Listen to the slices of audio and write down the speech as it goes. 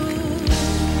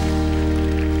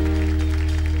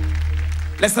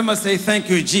Let someone say, thank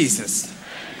you, Jesus.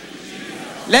 Thank you,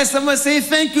 Jesus. Let someone say,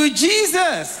 thank you,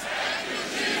 Jesus. Thank you,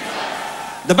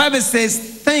 Jesus. The Bible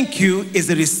says, thank you is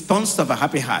a response of a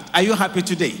happy heart. Are you happy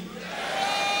today?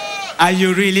 Yes. Are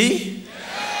you really?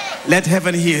 Yes. Let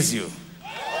heaven hear you.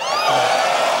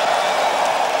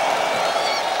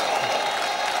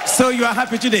 So you are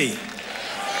happy today?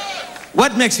 Yes.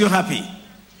 What makes you happy?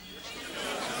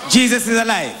 Jesus is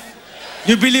alive.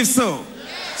 You believe so?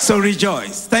 So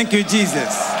rejoice. Thank you,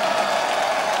 Jesus.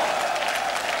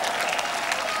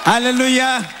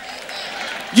 Hallelujah.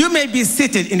 You may be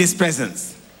seated in his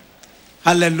presence.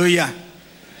 Hallelujah.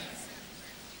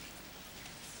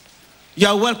 You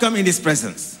are welcome in his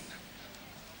presence.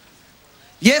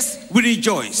 Yes, we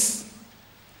rejoice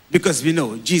because we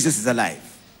know Jesus is alive.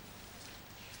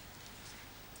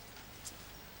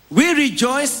 We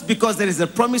rejoice because there is a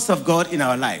promise of God in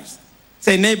our lives.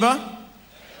 Say, neighbor,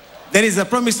 there is a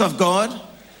promise of God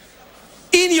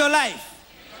in your life.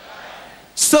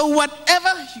 So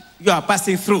whatever you are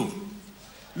passing through,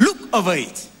 look over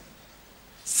it.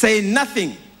 Say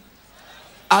nothing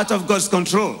out of God's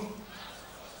control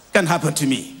can happen to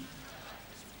me.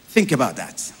 Think about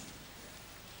that.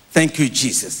 Thank you,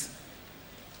 Jesus.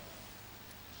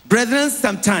 Brethren,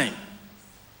 sometime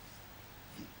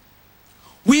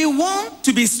we want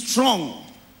to be strong,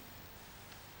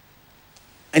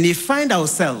 and we find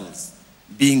ourselves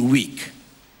being weak.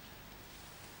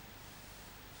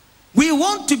 We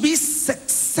want to be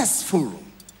successful,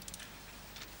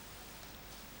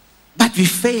 but we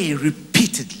fail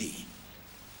repeatedly.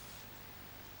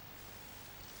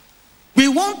 We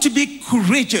want to be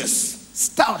courageous,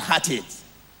 stout-hearted,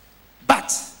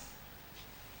 but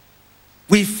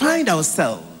we find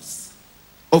ourselves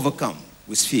overcome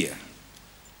with fear.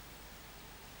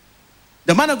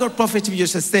 The man of God, Prophet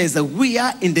Joseph, says that we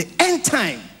are in the end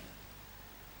time,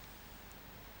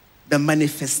 the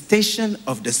manifestation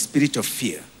of the spirit of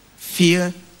fear.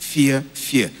 Fear, fear,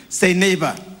 fear. Say,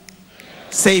 neighbor.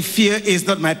 Say, fear is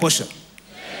not my portion.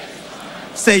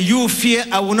 Say, you fear,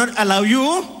 I will not allow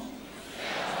you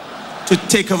to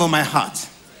take over my heart.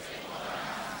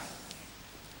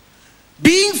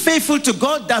 Being faithful to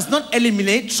God does not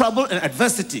eliminate trouble and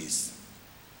adversities.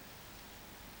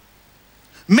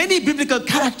 Many biblical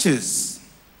characters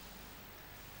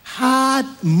had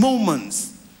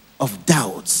moments of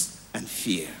doubts and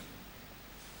fear.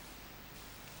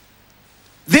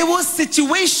 There were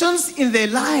situations in their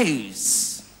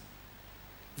lives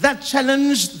that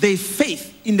challenged their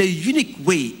faith in a unique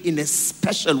way, in a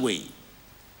special way.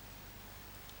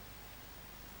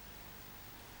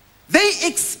 They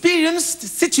experienced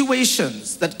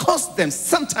situations that caused them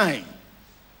sometime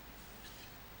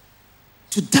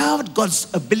to doubt God's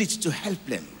ability to help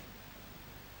them.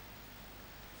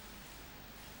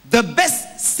 The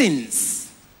best saints,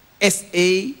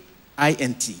 S-A-I-N-T-S,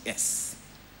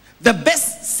 the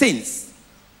best saints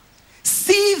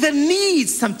see the need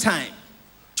sometime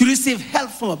to receive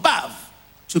help from above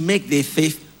to make their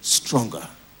faith stronger.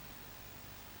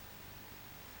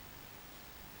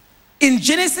 In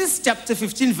Genesis chapter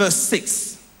 15, verse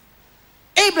 6,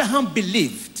 Abraham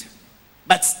believed,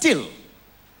 but still,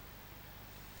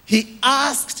 he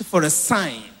asked for a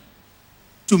sign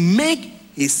to make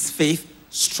his faith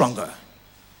stronger.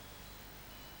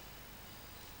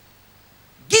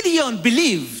 Gideon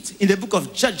believed in the book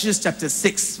of Judges chapter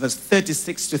 6, verse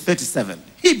 36 to 37.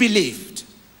 He believed,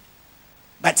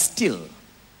 but still,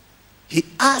 he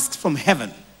asked from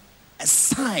heaven a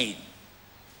sign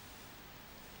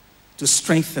to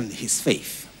strengthen his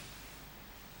faith.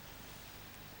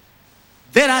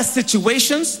 There are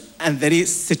situations and there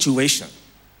is situation.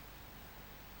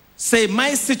 Say,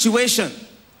 my situation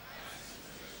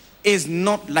is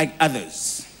not like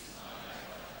others.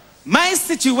 My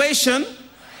situation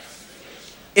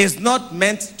is not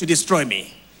meant to destroy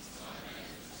me,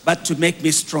 but to make me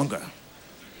stronger.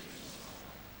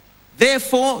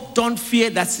 Therefore, don't fear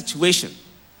that situation,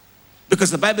 because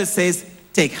the Bible says,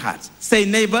 take heart. Say,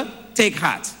 neighbor, take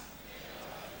heart.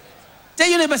 Tell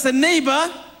your neighbor, say,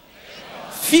 neighbor,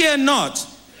 fear not.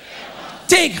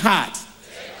 Take heart.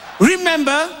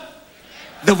 Remember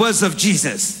the words of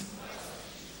Jesus.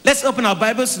 Let's open our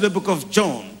Bibles to the book of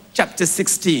John, chapter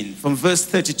 16, from verse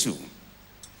 32.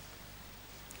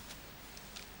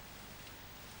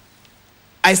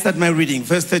 I start my reading,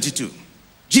 verse 32.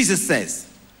 Jesus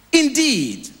says,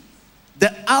 indeed,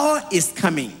 the hour is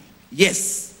coming,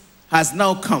 yes, has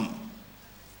now come,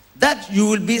 that you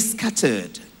will be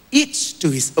scattered, each to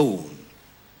his own,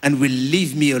 and will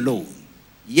leave me alone.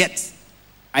 Yet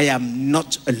I am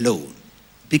not alone,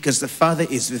 because the Father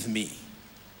is with me.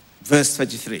 Verse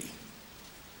 33.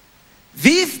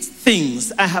 These things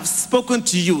things I have spoken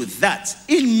to you, that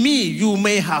in me you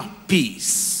may have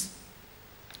peace.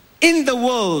 In the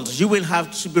world you will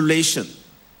have tribulation,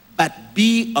 but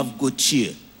be of good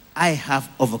cheer. I have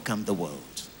overcome the world.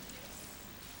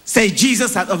 Say,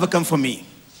 Jesus has overcome for me.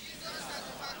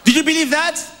 Did you believe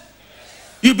that?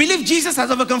 You believe Jesus has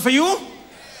overcome for you?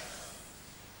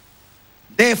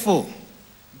 Therefore,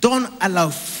 don't allow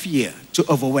fear to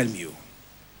overwhelm you.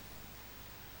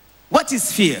 What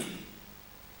is fear?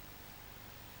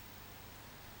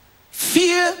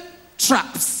 Fear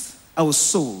traps our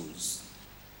souls.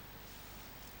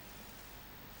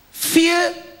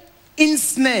 Fear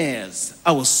ensnares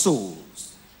our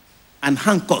souls and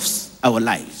handcuffs our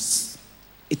lives.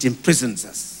 It imprisons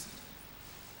us.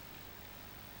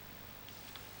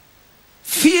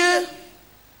 Fear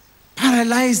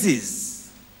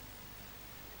paralyzes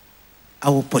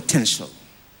our potential.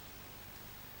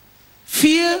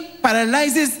 Fear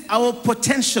paralyzes our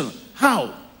potential.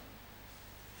 How?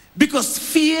 Because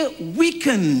fear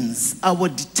weakens our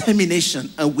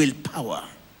determination and willpower,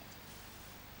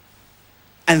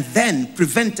 and then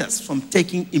prevent us from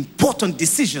taking important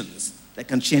decisions that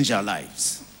can change our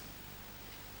lives.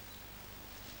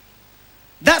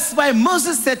 That's why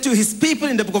Moses said to his people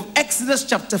in the book of Exodus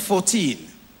chapter 14,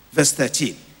 verse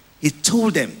 13, he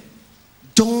told them,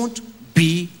 don't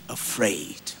be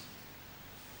afraid.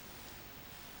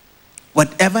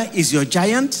 Whatever is your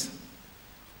giant,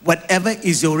 whatever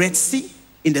is your Red Sea,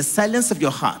 in the silence of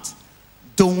your heart,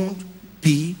 don't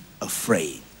be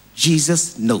afraid.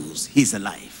 Jesus knows he's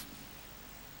alive.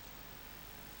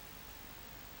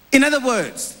 In other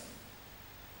words,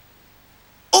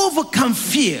 overcome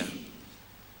fear.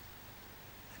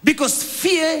 Because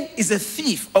fear is a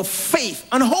thief of faith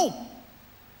and hope.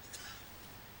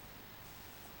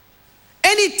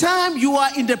 Anytime you are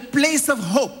in the place of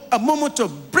hope, a moment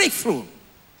of breakthrough,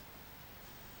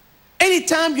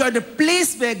 anytime you are the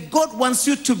place where God wants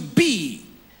you to be,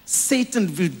 Satan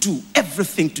will do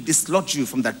everything to dislodge you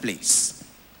from that place.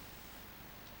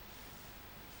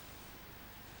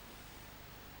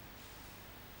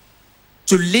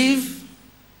 To live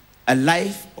a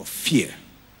life of fear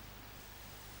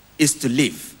is to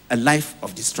live a life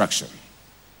of destruction.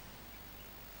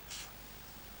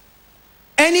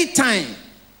 Anytime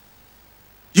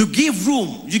you give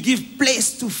room, you give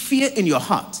place to fear in your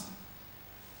heart,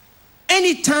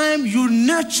 anytime you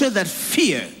nurture that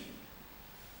fear,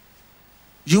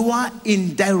 you are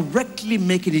indirectly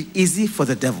making it easy for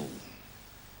the devil.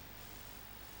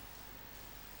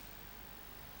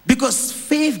 Because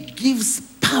faith gives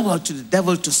power to the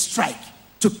devil to strike,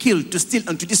 to kill, to steal,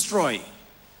 and to destroy.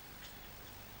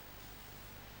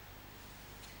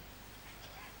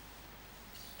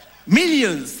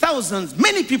 Millions, thousands,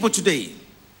 many people today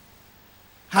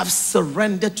have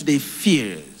surrendered to their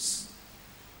fears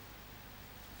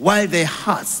while their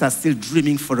hearts are still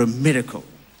dreaming for a miracle.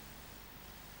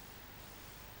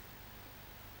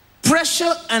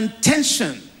 Pressure and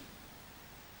tension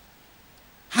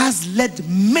has led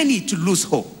many to lose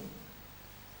hope.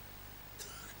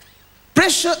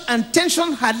 Pressure and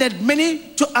tension had led many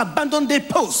to abandon their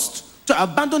post, to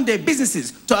abandon their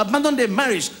businesses, to abandon their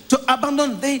marriage, to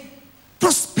abandon their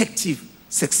prospective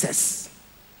success.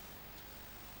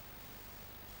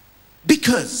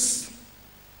 Because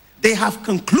they have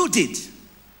concluded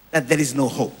that there is no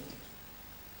hope.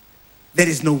 There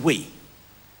is no way.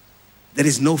 There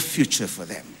is no future for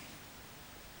them.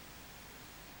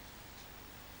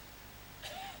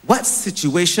 What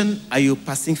situation are you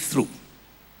passing through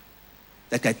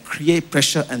that can create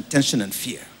pressure and tension and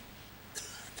fear?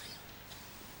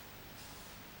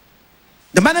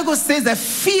 The man of God says that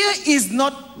fear is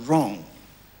not wrong.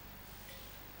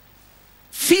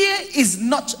 Fear is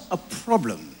not a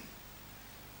problem.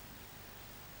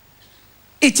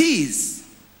 It is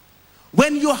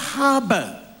when you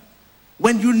harbor,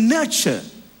 when you nurture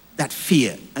that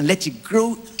fear and let it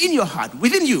grow in your heart,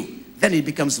 within you, then it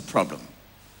becomes a problem.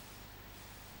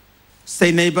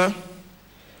 Say, neighbor,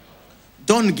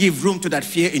 don't give room to that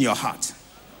fear in your heart.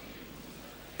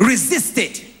 Resist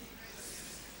it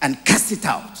and cast it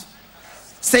out.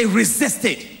 Say, resist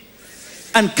it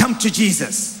and come to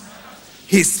Jesus.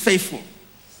 He is faithful.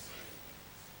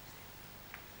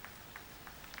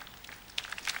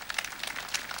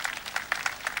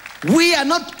 We are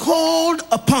not called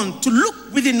upon to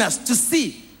look within us to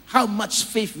see how much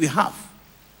faith we have.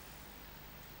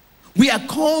 We are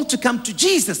called to come to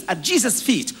Jesus at Jesus'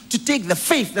 feet to take the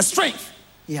faith, the strength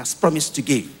He has promised to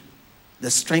give.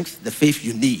 The strength, the faith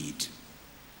you need.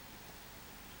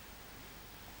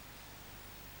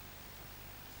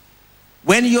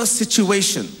 When your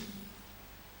situation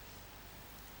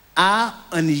are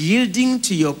unyielding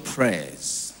to your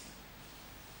prayers,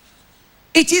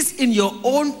 it is in your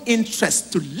own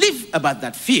interest to live about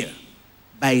that fear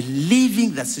by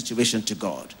leaving that situation to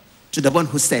God, to the one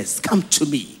who says, come to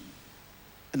me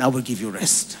and I will give you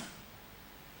rest.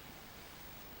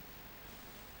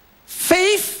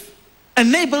 Faith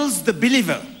enables the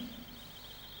believer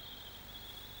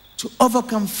to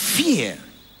overcome fear.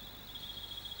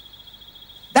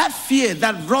 That fear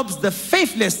that robs the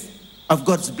faithless of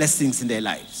God's blessings in their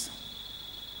lives.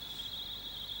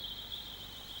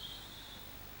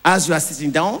 As you are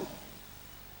sitting down,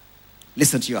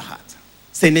 listen to your heart.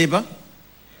 Say, neighbor,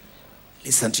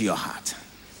 listen to your heart.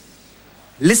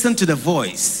 Listen to the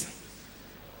voice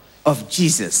of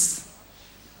Jesus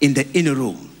in the inner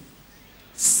room.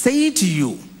 Say to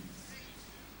you,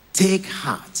 take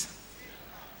heart,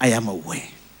 I am aware.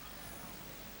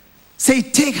 Say,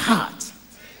 take heart.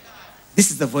 This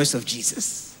is the voice of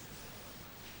Jesus.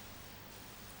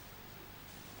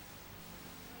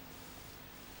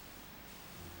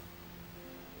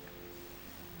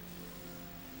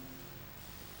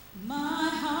 My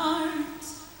heart,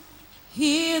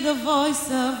 hear the voice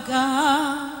of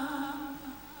God.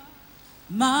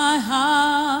 My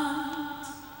heart,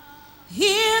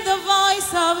 hear the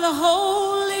voice of the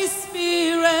Holy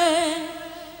Spirit.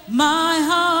 My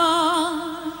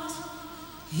heart,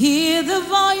 hear the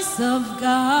voice of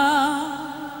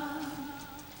God.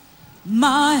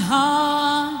 My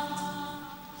heart,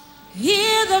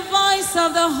 hear the voice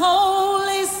of the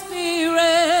Holy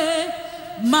Spirit.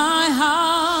 My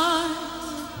heart,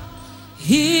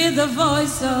 hear the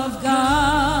voice of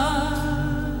God.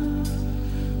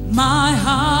 My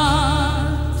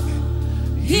heart,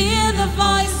 hear the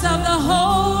voice of the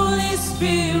Holy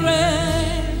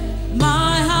Spirit.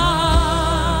 My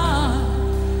heart,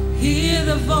 hear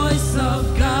the voice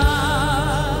of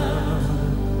God.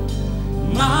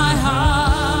 My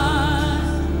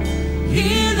heart,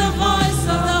 hear the voice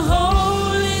of the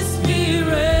Holy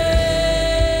Spirit.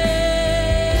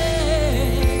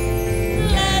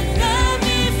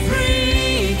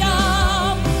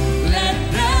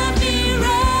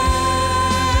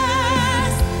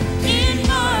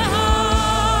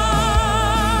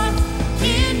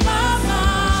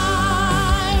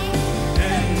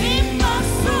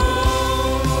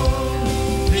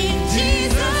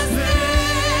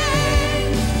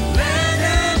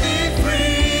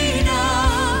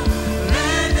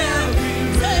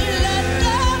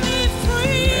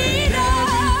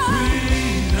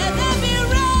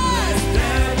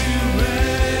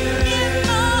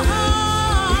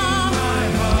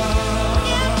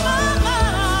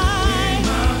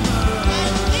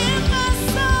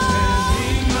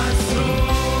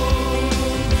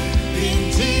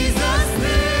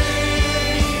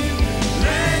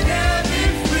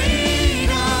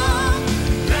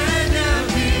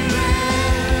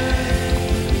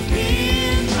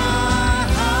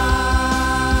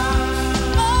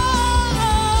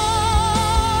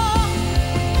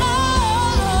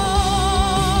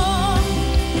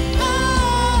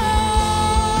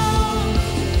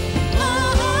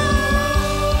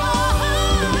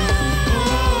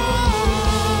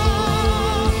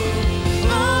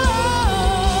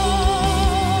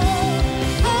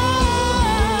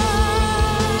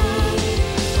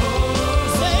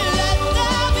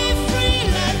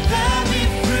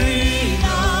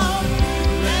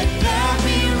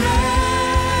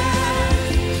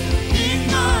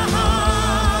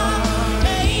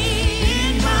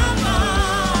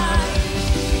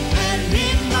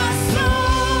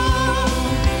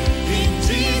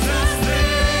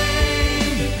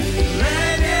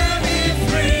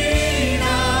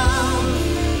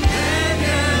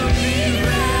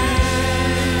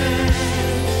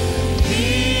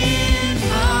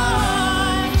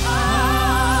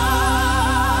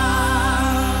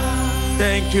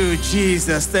 Thank you,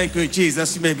 Jesus. Thank you,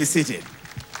 Jesus. You may be seated.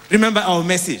 Remember our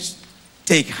message.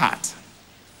 Take heart.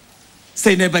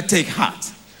 Say, neighbor, take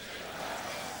heart.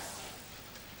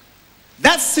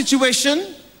 That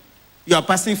situation you are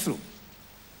passing through,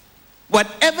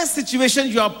 whatever situation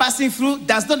you are passing through,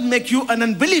 does not make you an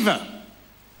unbeliever.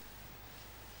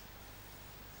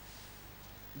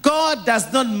 God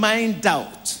does not mind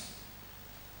doubt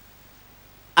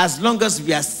as long as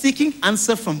we are seeking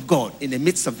answer from God in the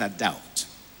midst of that doubt.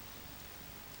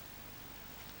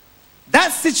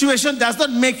 That situation does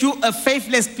not make you a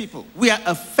faithless people. We are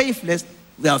a faith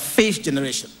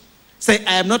generation. Say,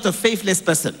 I am not a faithless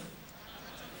person.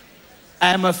 I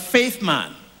am a faith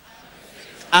man.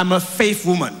 I'm a faith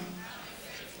woman.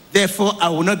 Therefore, I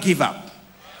will not give up.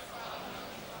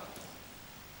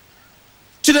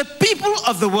 To the people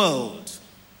of the world,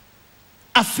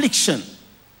 affliction,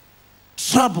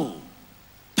 trouble,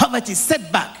 poverty,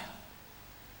 setback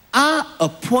are a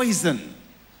poison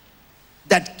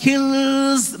that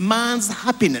kills man's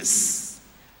happiness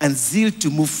and zeal to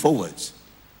move forward.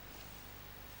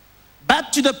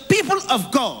 But to the people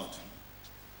of God,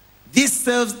 this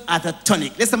serves as a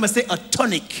tonic. Let somebody say a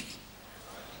tonic,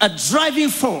 a driving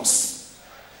force.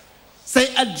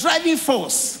 Say a driving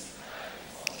force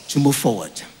to move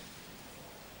forward.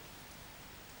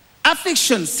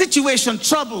 Affliction, situation,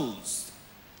 troubles,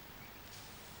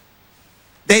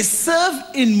 they serve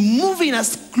in moving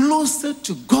us closer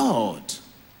to God.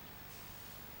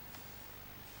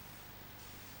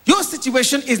 Your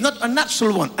situation is not a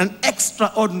natural one, an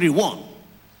extraordinary one.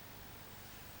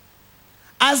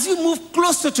 As you move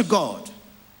closer to God,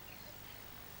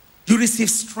 you receive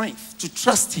strength to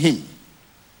trust Him,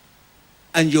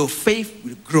 and your faith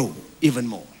will grow even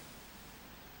more.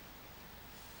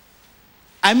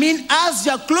 I mean, as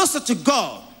you're closer to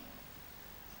God,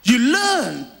 you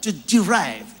learn to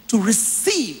derive, to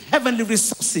receive heavenly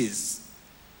resources,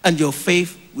 and your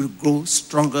faith will grow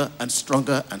stronger and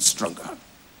stronger and stronger.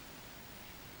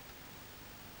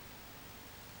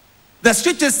 The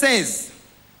scripture says,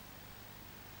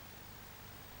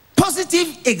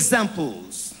 positive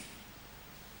examples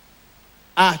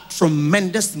are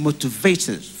tremendous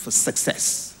motivators for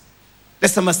success. Let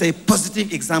somebody say,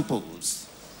 positive examples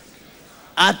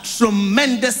are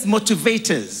tremendous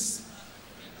motivators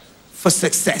for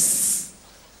success,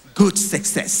 good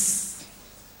success.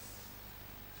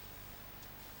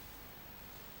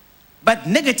 But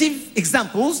negative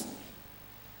examples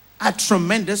are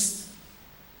tremendous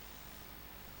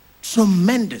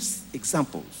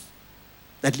examples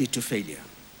that lead to failure.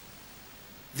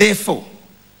 Therefore,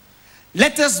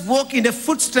 let us walk in the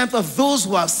footsteps of those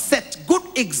who have set good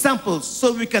examples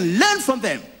so we can learn from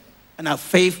them and our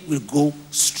faith will go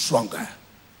stronger.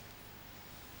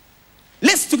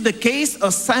 Let's take the case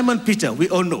of Simon Peter, we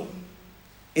all know.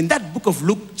 In that book of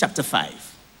Luke chapter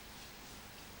 5.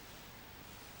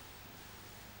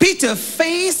 Peter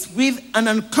faced with an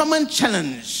uncommon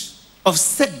challenge of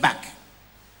setback,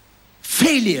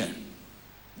 failure,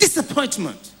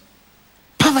 disappointment,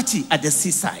 poverty at the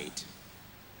seaside.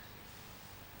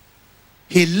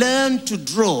 He learned to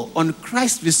draw on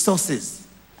Christ's resources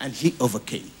and he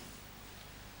overcame.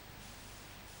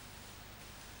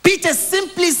 Peter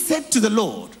simply said to the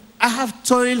Lord, I have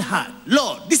toiled hard.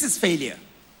 Lord, this is failure.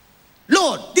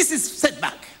 Lord, this is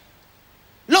setback.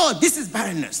 Lord, this is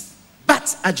barrenness.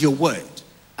 But at your word,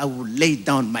 I will lay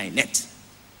down my net.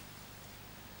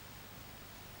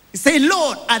 He said,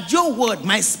 Lord, at your word,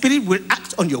 my spirit will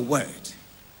act on your word.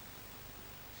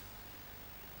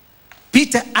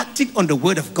 Peter acted on the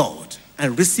word of God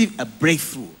and received a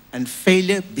breakthrough, and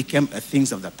failure became a thing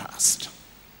of the past.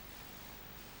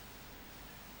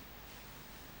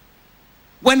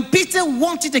 When Peter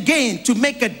wanted again to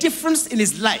make a difference in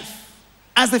his life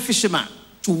as a fisherman,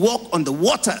 to walk on the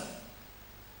water,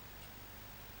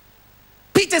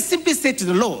 Peter simply said to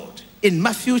the Lord in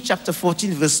Matthew chapter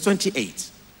 14, verse 28,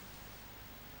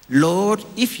 Lord,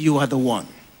 if you are the one,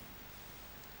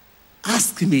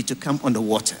 ask me to come on the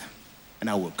water, and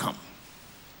I will come.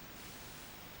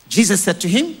 Jesus said to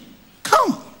him,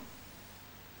 come.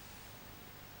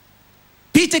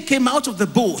 Peter came out of the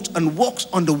boat and walked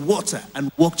on the water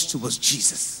and walked towards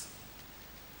Jesus.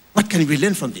 What can we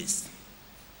learn from this?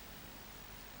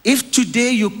 If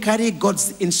today you carry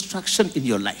God's instruction in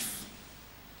your life,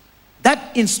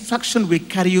 that instruction will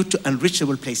carry you to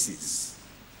unreachable places.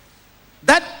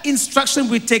 That instruction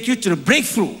will take you to the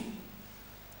breakthrough,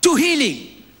 to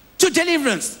healing, to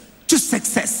deliverance, to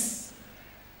success.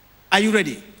 Are you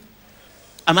ready?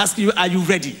 I'm asking you, are you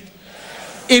ready?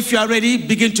 If you are ready,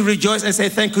 begin to rejoice and say,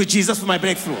 thank you, Jesus, for my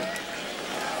breakthrough.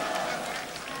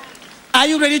 Are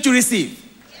you ready to receive?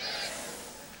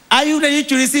 Are you ready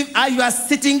to receive? Are you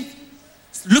sitting,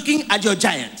 looking at your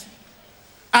giant?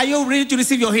 Are you ready to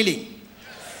receive your healing,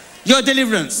 your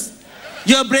deliverance,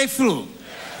 your breakthrough?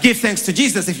 Give thanks to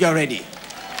Jesus if you are ready.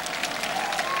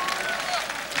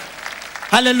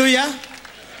 Hallelujah.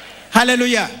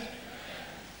 Hallelujah.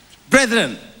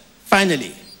 Brethren,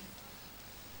 finally,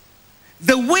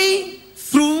 the way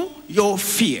through your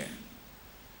fear,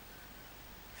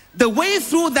 the way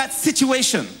through that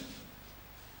situation,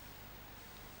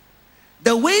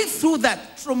 the way through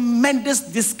that tremendous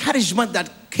discouragement that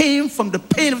came from the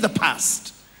pain of the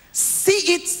past,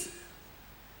 see it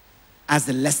as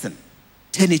a lesson.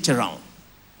 Turn it around,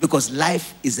 because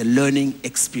life is a learning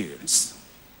experience.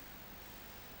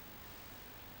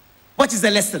 What is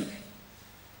the lesson?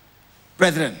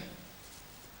 Brethren,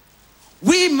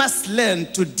 we must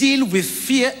learn to deal with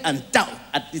fear and doubt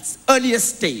at its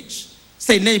earliest stage.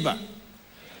 Say, neighbor,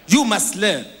 You must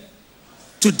learn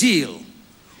to deal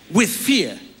with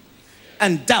fear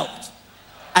and doubt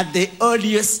at the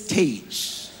earliest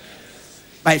stage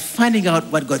by finding out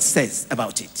what God says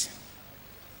about it.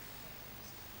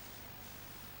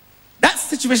 That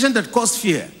situation that caused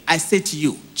fear, I say to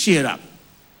you, cheer up.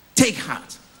 Take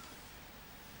heart.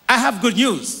 I have good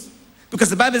news because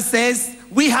the Bible says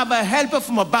we have a helper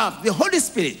from above, the Holy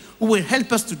Spirit, who will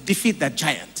help us to defeat that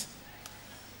giant.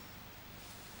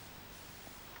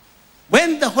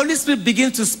 When the Holy Spirit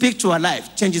begins to speak to our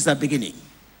life, changes are beginning.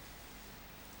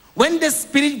 When the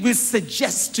Spirit will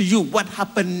suggest to you what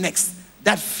happened next,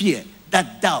 that fear,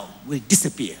 that doubt will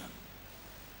disappear.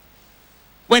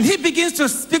 When He begins to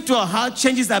speak to our heart,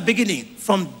 changes are beginning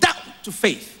from doubt to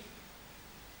faith,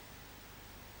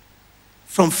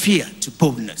 from fear to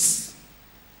boldness,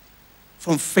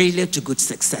 from failure to good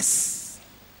success.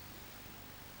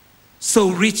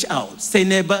 So reach out. Say,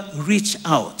 neighbor, reach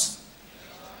out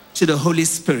to the Holy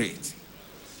Spirit.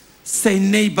 Say,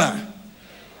 neighbor,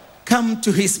 come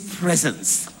to His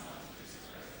presence.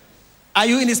 Are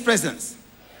you in His presence?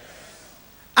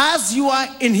 As you are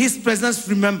in His presence,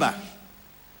 remember,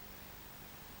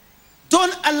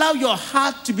 don't allow your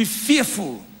heart to be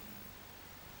fearful.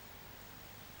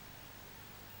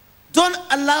 Don't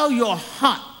allow your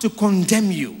heart to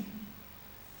condemn you.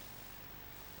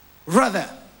 Rather,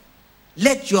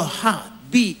 let your heart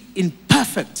be in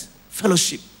perfect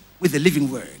fellowship with the living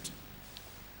Word.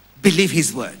 Believe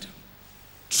His Word.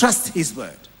 Trust His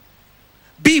Word.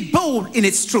 Be bold in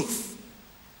its truth.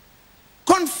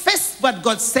 Confess what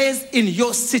God says in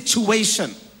your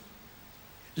situation.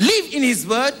 Live in His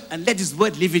Word and let His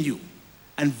Word live in you.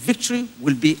 And victory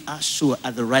will be as sure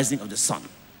as the rising of the sun.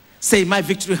 Say, my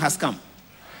victory has come.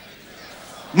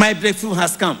 My breakthrough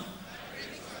has come.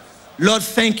 Lord,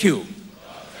 thank you.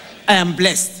 I am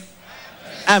blessed.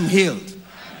 I'm healed.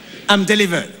 I'm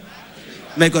delivered.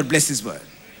 May God bless His Word.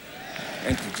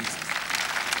 Thank you, Jesus.